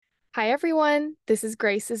Hi, everyone. This is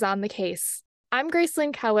Grace is on the case. I'm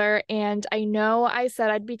Gracelyn Keller, and I know I said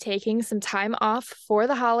I'd be taking some time off for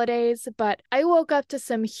the holidays, but I woke up to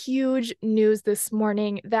some huge news this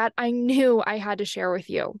morning that I knew I had to share with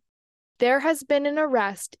you. There has been an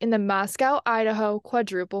arrest in the Moscow, Idaho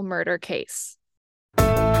quadruple murder case.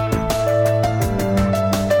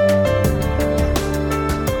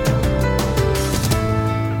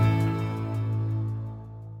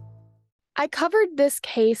 I covered this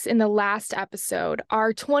case in the last episode,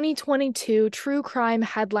 our 2022 True Crime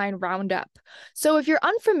Headline Roundup. So if you're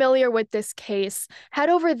unfamiliar with this case, head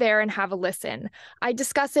over there and have a listen. I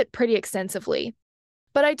discuss it pretty extensively.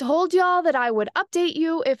 But I told y'all that I would update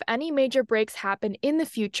you if any major breaks happen in the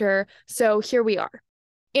future, so here we are.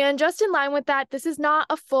 And just in line with that, this is not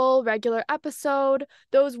a full regular episode.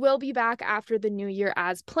 Those will be back after the new year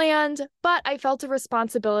as planned, but I felt a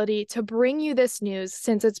responsibility to bring you this news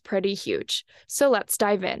since it's pretty huge. So let's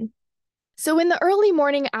dive in. So, in the early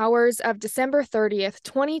morning hours of December 30th,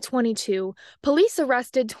 2022, police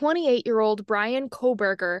arrested 28-year-old Bryan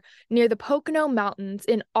Kohberger near the Pocono Mountains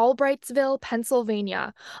in Albrightsville,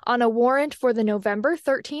 Pennsylvania, on a warrant for the November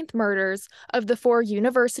 13th murders of the four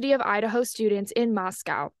University of Idaho students in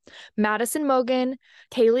Moscow: Madison Mogen,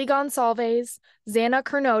 Kaylee Gonsalves, Xana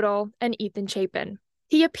Kernodle, and Ethan Chapin.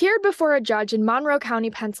 He appeared before a judge in Monroe County,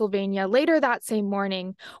 Pennsylvania later that same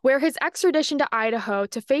morning, where his extradition to Idaho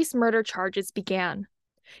to face murder charges began.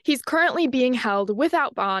 He's currently being held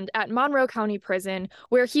without bond at Monroe County Prison,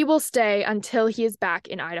 where he will stay until he is back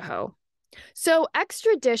in Idaho. So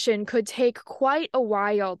extradition could take quite a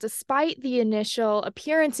while, despite the initial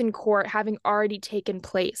appearance in court having already taken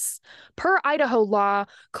place. Per Idaho law,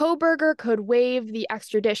 Kohberger could waive the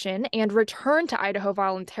extradition and return to Idaho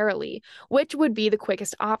voluntarily, which would be the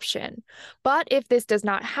quickest option. But if this does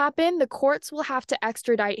not happen, the courts will have to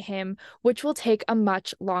extradite him, which will take a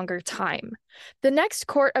much longer time. The next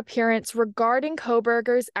court appearance regarding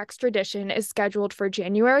Kohberger's extradition is scheduled for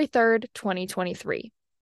January 3rd, 2023.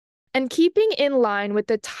 And keeping in line with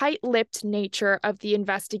the tight-lipped nature of the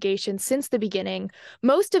investigation since the beginning,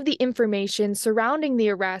 most of the information surrounding the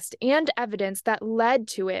arrest and evidence that led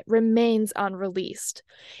to it remains unreleased.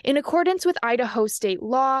 In accordance with Idaho state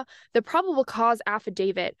law, the probable cause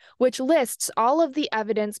affidavit, which lists all of the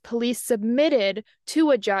evidence police submitted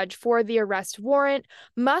to a judge for the arrest warrant,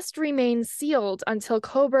 must remain sealed until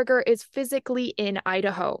Kohberger is physically in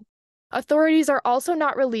Idaho. Authorities are also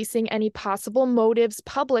not releasing any possible motives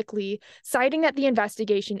publicly, citing that the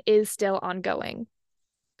investigation is still ongoing.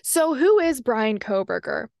 So who is Bryan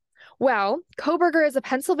Kohberger? Well, Kohberger is a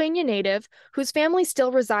Pennsylvania native whose family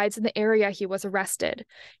still resides in the area he was arrested.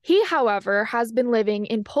 He, however, has been living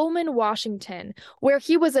in Pullman, Washington, where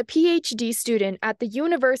he was a PhD student at the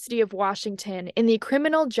University of Washington in the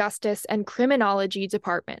Criminal Justice and Criminology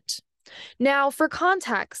Department. Now, for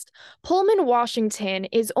context, Pullman, Washington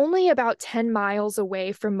is only about 10 miles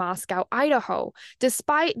away from Moscow, Idaho,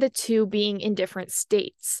 despite the two being in different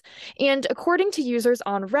states. And according to users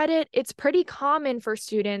on Reddit, it's pretty common for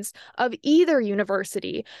students of either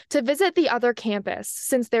university to visit the other campus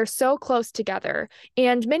since they're so close together,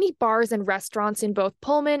 and many bars and restaurants in both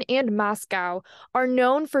Pullman and Moscow are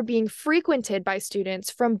known for being frequented by students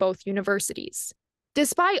from both universities.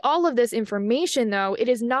 Despite all of this information, though, it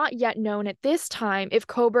is not yet known at this time if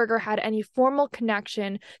Kohberger had any formal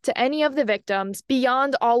connection to any of the victims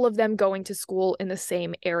beyond all of them going to school in the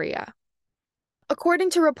same area. According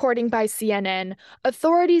to reporting by CNN,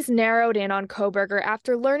 authorities narrowed in on Kohberger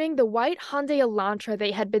after learning the white Hyundai Elantra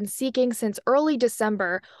they had been seeking since early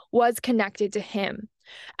December was connected to him.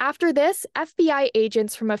 After this, FBI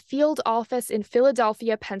agents from a field office in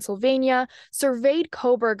Philadelphia, Pennsylvania, surveyed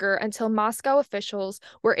Kohberger until Moscow officials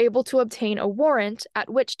were able to obtain a warrant, at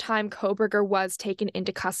which time Kohberger was taken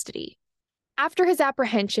into custody. After his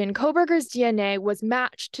apprehension, Kohberger's DNA was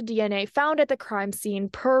matched to DNA found at the crime scene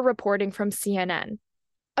per reporting from CNN.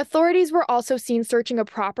 Authorities were also seen searching a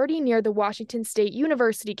property near the Washington State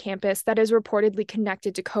University campus that is reportedly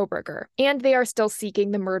connected to Kohberger, and they are still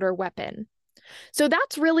seeking the murder weapon. So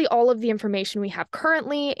that's really all of the information we have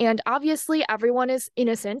currently, and obviously everyone is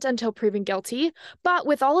innocent until proven guilty, but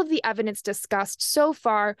with all of the evidence discussed so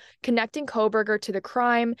far connecting Kohberger to the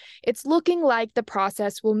crime, it's looking like the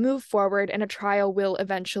process will move forward and a trial will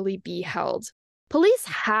eventually be held. Police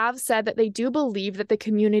have said that they do believe that the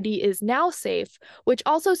community is now safe, which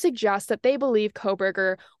also suggests that they believe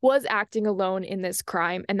Kohberger was acting alone in this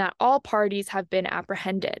crime and that all parties have been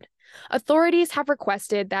apprehended. Authorities have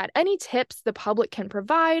requested that any tips the public can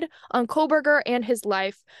provide on Kohberger and his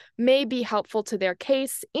life may be helpful to their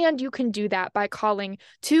case, and you can do that by calling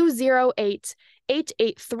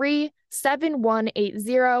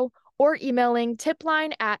 208-883-7180 or emailing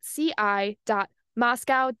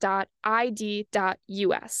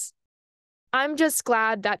tipline@ci.moscow.id.us. I'm just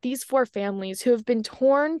glad that these 4 families who have been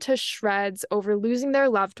torn to shreds over losing their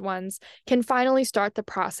loved ones can finally start the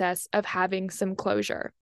process of having some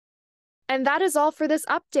closure. And that is all for this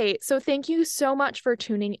update. So thank you so much for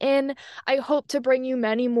tuning in. I hope to bring you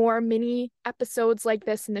many more mini episodes like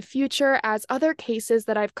this in the future as other cases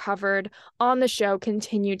that I've covered on the show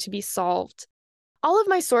continue to be solved. All of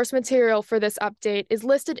my source material for this update is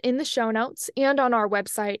listed in the show notes and on our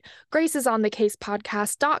website,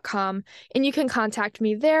 gracesonthecasepodcast.com, and you can contact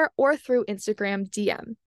me there or through Instagram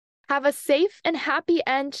DM. Have a safe and happy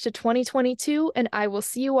end to 2022, and I will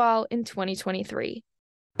see you all in 2023.